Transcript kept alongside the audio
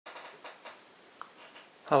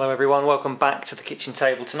Hello everyone, welcome back to the kitchen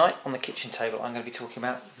table. Tonight on the kitchen table I'm going to be talking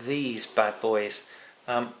about these bad boys,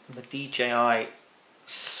 the DJI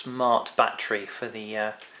Smart battery for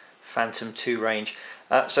the Phantom 2 range.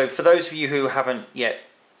 So for those of you who haven't yet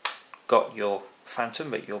got your Phantom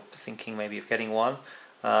but you're thinking maybe of getting one,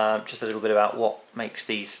 just a little bit about what makes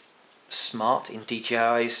these smart in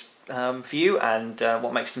DJI's view and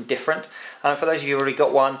what makes them different. For those of you who already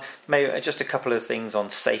got one, maybe just a couple of things on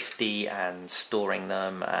safety and storing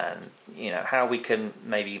them, and how we can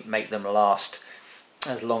maybe make them last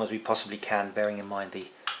as long as we possibly can, bearing in mind they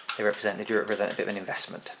do represent a bit of an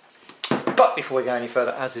investment. But before we go any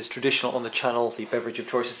further, as is traditional on the channel, the beverage of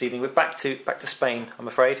choice this evening, we're back to Spain, I'm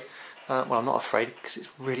afraid. Well, I'm not afraid because it's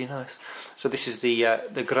really nice. So this is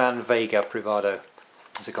the Gran Vega Privado.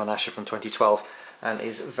 It's a Garnacha from 2012 and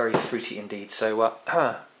is very fruity indeed. So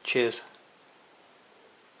cheers.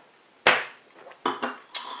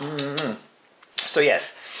 So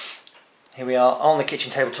yes, here we are on the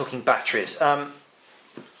kitchen table talking batteries. So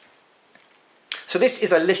this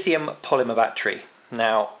is a lithium polymer battery.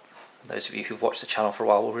 Now, those of you who've watched the channel for a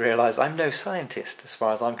while will realise I'm no scientist as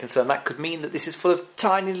far as I'm concerned. That could mean that this is full of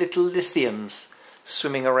tiny little lithiums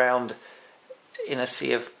swimming around in a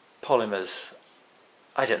sea of polymers.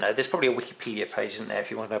 I don't know, there's probably a Wikipedia page, isn't there,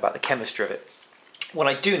 if you want to know about the chemistry of it. What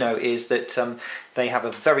I do know is that they have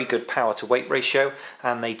a very good power to weight ratio,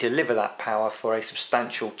 and they deliver that power for a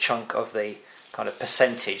substantial chunk of the kind of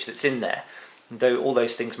percentage that's in there. And though all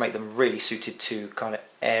those things make them really suited to kind of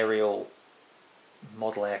aerial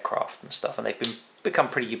model aircraft and stuff, and they've become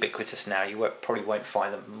pretty ubiquitous now. You probably won't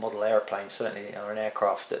find them model airplanes, certainly, or an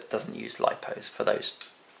aircraft that doesn't use lipos for those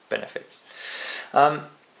benefits.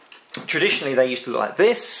 Traditionally they used to look like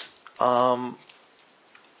this, and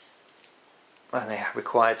they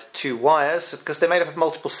required two wires because they're made up of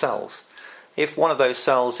multiple cells. If one of those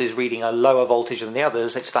cells is reading a lower voltage than the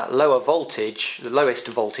others, it's that lower voltage, the lowest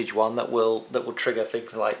voltage one, that will trigger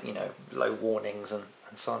things like low warnings and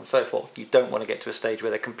so on and so forth. You don't want to get to a stage where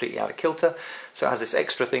they're completely out of kilter, so it has this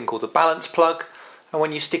extra thing called the balance plug, and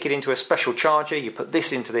when you stick it into a special charger you put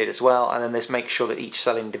this into it as well, and then this makes sure that each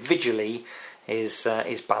cell individually is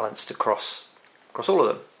balanced across all of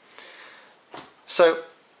them. So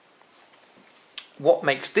what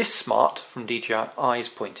makes this smart from DJI's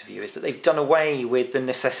point of view is that they've done away with the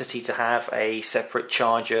necessity to have a separate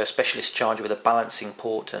charger, a specialist charger with a balancing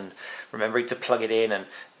port, and remembering to plug it in, and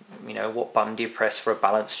what button do you press for a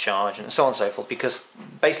balance charge, and so on and so forth, because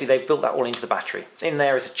basically they've built that all into the battery. In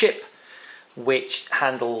there is a chip which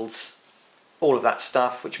handles all of that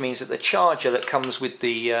stuff, which means that the charger that comes with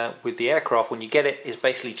the aircraft when you get it is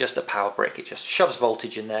basically just a power brick. It just shoves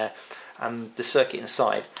voltage in there, and the circuit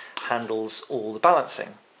inside handles all the balancing,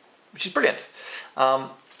 which is brilliant.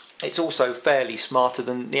 It's also fairly smarter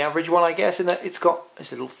than the average one, I guess, in that it's got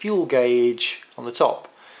this little fuel gauge on the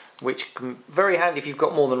top, which can be very handy if you've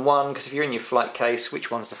got more than one, because if you're in your flight case,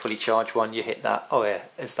 which one's the fully charged one, you hit that. Oh yeah,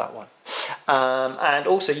 it's that one. And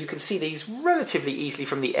also you can see these relatively easily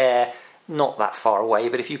from the air, not that far away,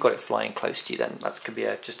 but if you've got it flying close to you, then that could be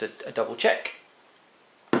just a double check.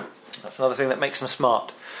 That's another thing that makes them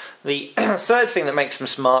smart. The third thing that makes them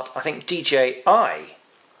smart, I think DJI are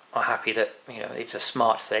happy that it's a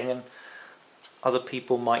smart thing, and other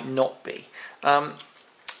people might not be. I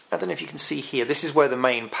don't know if you can see here, this is where the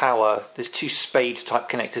main power, there's two spade type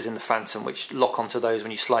connectors in the Phantom which lock onto those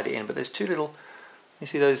when you slide it in, but there's two little, you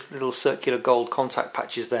see those little circular gold contact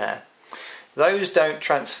patches there? Those don't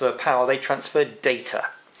transfer power, they transfer data.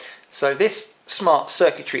 So this smart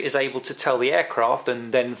circuitry is able to tell the aircraft,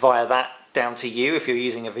 and then via that down to you, if you're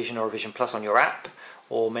using a Vision or a Vision Plus on your app,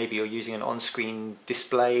 or maybe you're using an on-screen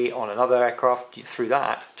display on another aircraft, through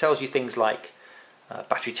that tells you things like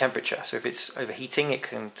battery temperature. So if it's overheating, it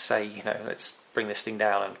can say, let's bring this thing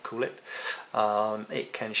down and cool it.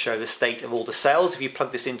 It can show the state of all the cells. If you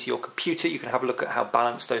plug this into your computer, you can have a look at how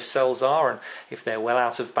balanced those cells are, and if they're well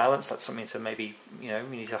out of balance, that's something to maybe, we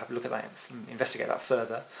need to have a look at that, investigate that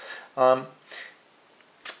further.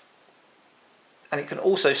 And it can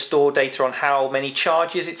also store data on how many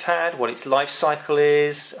charges it's had, what its life cycle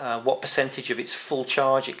is, what percentage of its full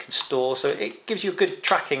charge it can store. So it gives you a good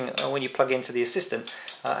tracking when you plug into the Assistant,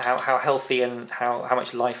 how healthy and how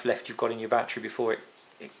much life left you've got in your battery before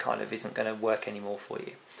it kind of isn't going to work anymore for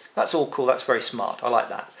you. That's all cool, that's very smart, I like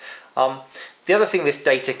that. The other thing this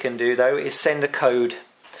data can do though is send a code.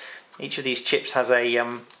 Each of these chips has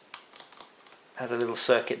a little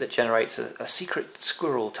circuit that generates a secret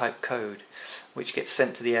squirrel type code, which gets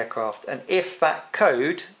sent to the aircraft, and if that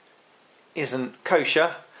code isn't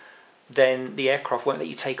kosher, then the aircraft won't let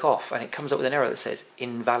you take off, and it comes up with an error that says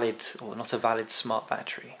invalid or not a valid smart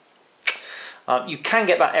battery. You can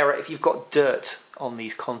get that error if you've got dirt on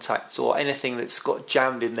these contacts or anything that's got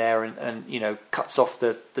jammed in there and you know, cuts off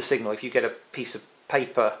the signal. If you get a piece of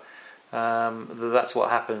paper, that's what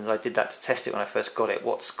happens. I did that to test it when I first got it.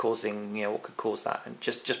 What's causing, you know, what could cause that? And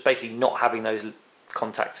just basically not having those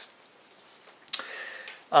contacts.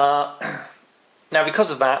 Now,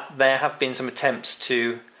 because of that, there have been some attempts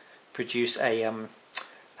to produce a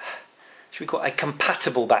should we call it a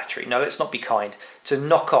compatible battery? No, let's not be kind. To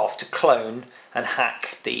knock off, to clone and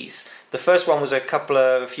hack these. The first one was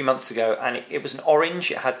a few months ago, and it was an orange.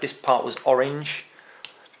 It had, this part was orange,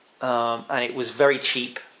 and it was very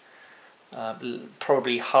cheap,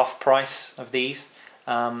 probably half price of these.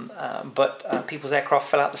 But people's aircraft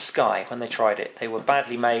fell out the sky when they tried it. They were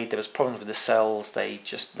badly made. There was problems with the cells.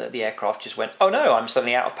 The aircraft just went, oh no, I'm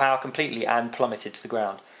suddenly out of power completely, and plummeted to the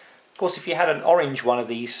ground. Of course, if you had an orange one of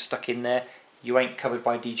these stuck in there, you ain't covered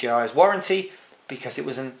by DJI's warranty because it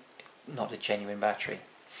was not a genuine battery.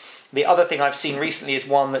 The other thing I've seen recently is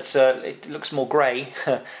one that's it looks more grey,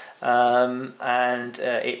 and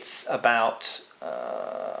it's about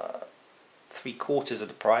 3/4 of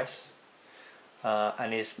the price,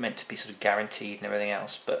 and is meant to be sort of guaranteed and everything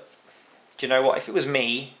else. But do you know what? If it was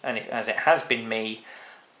me, and as it has been me,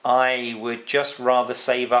 I would just rather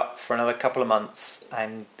save up for another couple of months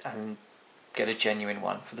and get a genuine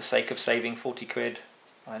one for the sake of saving 40 quid.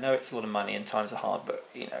 I know it's a lot of money and times are hard, but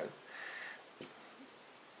you know,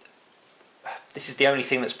 this is the only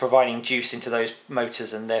thing that's providing juice into those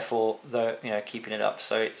motors, and therefore keeping it up.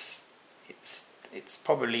 So it's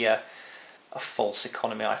probably a false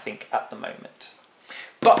economy, I think, at the moment.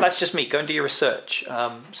 But that's just me. Go and do your research,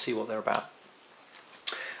 see what they're about.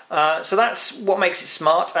 So that's what makes it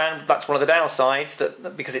smart, and that's one of the downsides,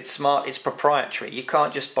 that because it's smart, it's proprietary. You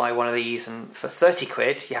can't just buy one of these and for 30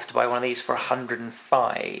 quid, you have to buy one of these for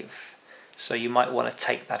 105. So you might want to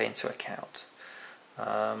take that into account.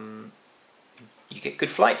 You get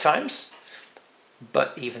good flight times,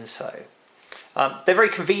 but even so. They're very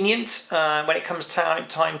convenient when it comes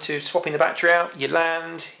time to swapping the battery out. You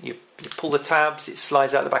land, you pull the tabs, it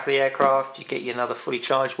slides out the back of the aircraft, you get you another fully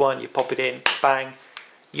charged one, you pop it in, bang,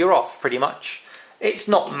 you're off pretty much. It's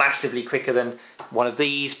not massively quicker than one of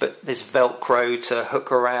these, but there's Velcro to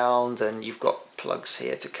hook around, and you've got plugs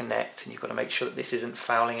here to connect, and you've got to make sure that this isn't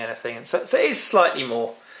fouling anything, and so it is slightly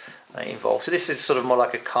more involved. So this is sort of more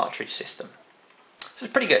like a cartridge system. So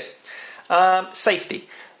it's pretty good. Safety.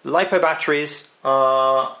 LiPo batteries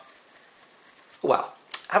are, well,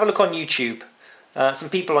 have a look on YouTube. Some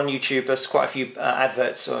people on YouTube, there's quite a few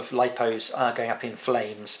adverts of LiPos going up in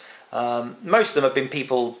flames. Most of them have been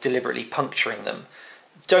people deliberately puncturing them.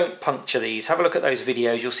 Don't puncture these. Have a look at those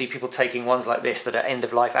videos. You'll see people taking ones like this that are end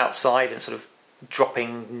of life outside and sort of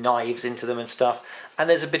dropping knives into them and stuff. And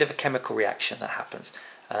there's a bit of a chemical reaction that happens.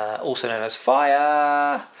 Also known as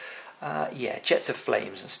fire. Jets of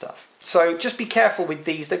flames and stuff. So just be careful with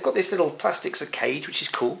these. They've got this little plastic cage, which is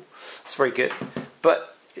cool. It's very good.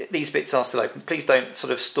 But these bits are still open. Please don't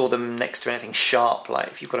sort of store them next to anything sharp, like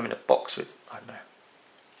if you've got them in a box with, I don't know,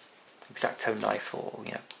 X-Acto knife or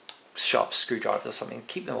sharp screwdrivers or something.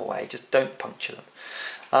 Keep them away. Just don't puncture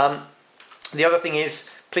them. The other thing is,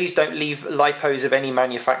 please don't leave LiPos of any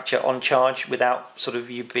manufacturer on charge without sort of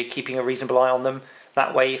you be keeping a reasonable eye on them.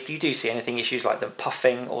 That way, if you do see anything issues like them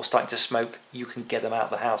puffing or starting to smoke, you can get them out of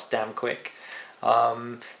the house damn quick.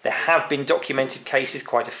 There have been documented cases,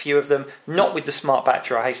 quite a few of them, not with the Smart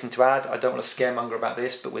battery, I hasten to add. I don't want to scaremonger about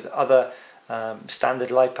this, but with other standard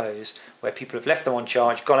LiPos, where people have left them on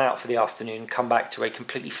charge, gone out for the afternoon, come back to a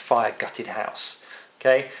completely fire-gutted house.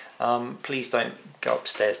 Okay, please don't go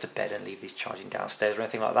upstairs to bed and leave these charging downstairs or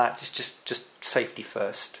anything like that. Just safety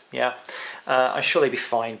first. Yeah, I'm sure they'd be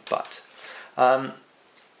fine, but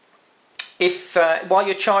if while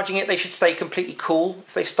you're charging it, they should stay completely cool.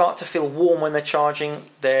 If they start to feel warm when they're charging,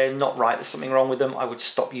 they're not right. There's something wrong with them. I would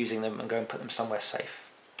stop using them and go and put them somewhere safe,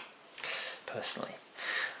 personally.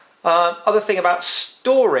 Other thing about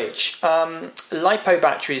storage, LiPo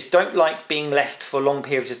batteries don't like being left for long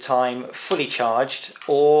periods of time fully charged,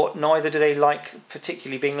 or neither do they like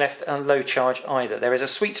particularly being left on low charge either. There is a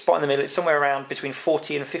sweet spot in the middle. It's somewhere around between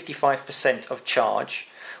 40 and 55% of charge,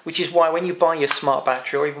 which is why when you buy your Smart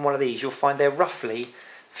battery or even one of these, you'll find they're roughly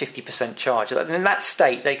 50% charge. And in that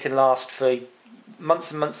state, they can last for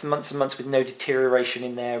months and months and months and months with no deterioration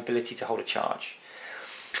in their ability to hold a charge.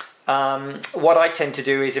 What I tend to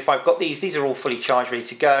do is, if I've got these are all fully charged, ready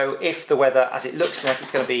to go. If the weather, as it looks like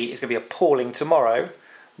it's going to be appalling tomorrow,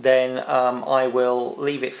 then I will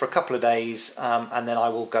leave it for a couple of days, and then I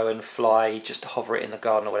will go and fly, just to hover it in the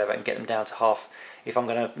garden or whatever, and get them down to half if I'm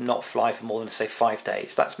going to not fly for more than, say, 5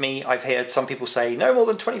 days. That's me. I've heard some people say no more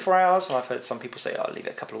than 24 hours, and I've heard some people say, oh, I'll leave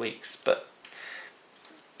it a couple of weeks. But,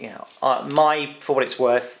 you know, for what it's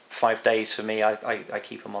worth, 5 days for me, I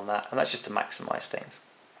keep them on that, and that's just to maximise things.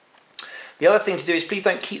 The other thing to do is please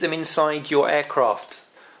don't keep them inside your aircraft.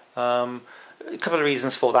 A couple of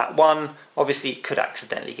reasons for that. One, obviously it could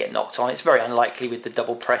accidentally get knocked on. It's very unlikely with the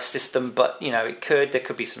double press system, but you know, there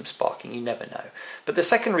could be some sparking, you never know. But the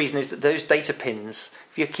second reason is that those data pins,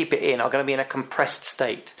 if you keep it in, are going to be in a compressed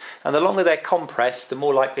state. And the longer they're compressed, the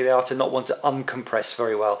more likely they are to not want to uncompress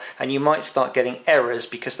very well. And you might start getting errors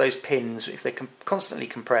because those pins, if they're constantly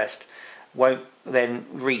compressed, won't then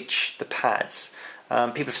reach the pads.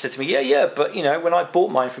 People have said to me, yeah, but you know, when I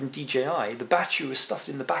bought mine from DJI, the battery was stuffed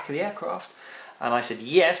in the back of the aircraft. And I said,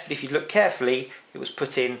 yes, but if you look carefully, it was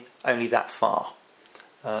put in only that far.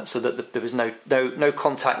 So that there was no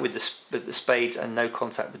contact with the spades and no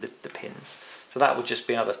contact with the pins. So that would just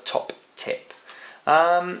be another top tip.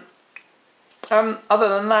 Other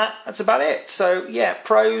than that, that's about it. So yeah,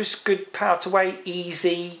 pros, good power to weight,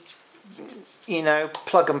 easy, you know,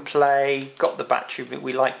 plug and play, got the battery, but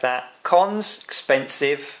we like that. Cons,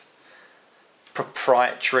 expensive,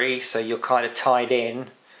 proprietary, so you're kind of tied in.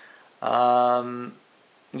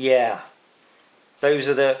 Yeah, those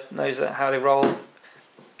are how they roll.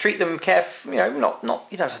 Treat them carefully, you know, not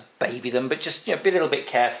you don't have to baby them, but just, you know, be a little bit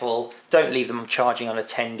careful. Don't leave them charging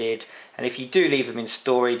unattended. And if you do leave them in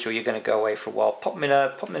storage or you're going to go away for a while, pop them in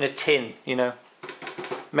a tin, you know,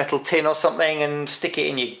 metal tin or something, and stick it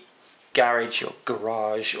in your garage or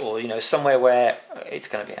garage, or you know, somewhere where it's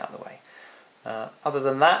going to be out of the way. Other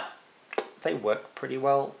than that, they work pretty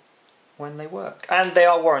well when they work, and they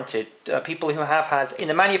are warranted. People who have had, in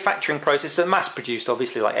the manufacturing process, they're mass produced,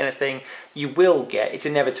 obviously, like anything, you will get, it's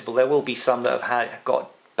inevitable, there will be some that have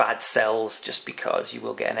got bad cells, just because you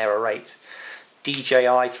will get an error rate.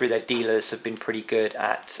 DJI, through their dealers, have been pretty good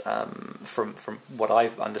at, from what I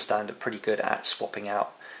understand, are pretty good at swapping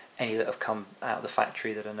out any that have come out of the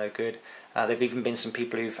factory that are no good. There've even been some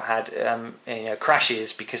people who've had you know,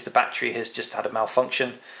 crashes because the battery has just had a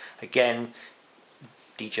malfunction. Again,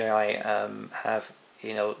 DJI have,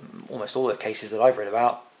 you know, almost all the cases that I've read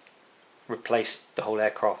about, replaced the whole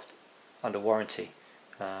aircraft under warranty.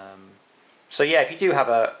 So yeah, if you do have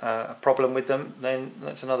a problem with them, then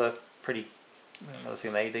that's another thing.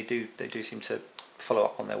 They do seem to follow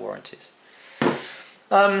up on their warranties.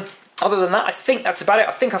 Other than that, I think that's about it.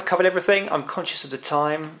 I think I've covered everything. I'm conscious of the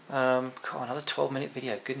time. God, another 12-minute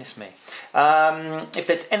video, goodness me. If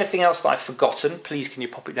there's anything else that I've forgotten, please can you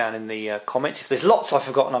pop it down in the comments. If there's lots I've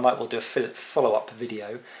forgotten, I might well do a follow-up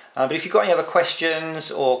video. But if you've got any other questions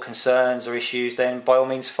or concerns or issues, then by all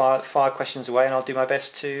means fire questions away, and I'll do my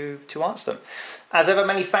best to answer them. As ever,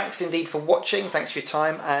 many thanks indeed for watching. Thanks for your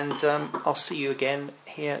time, and I'll see you again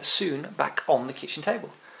here soon, back on the kitchen table.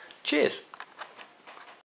 Cheers.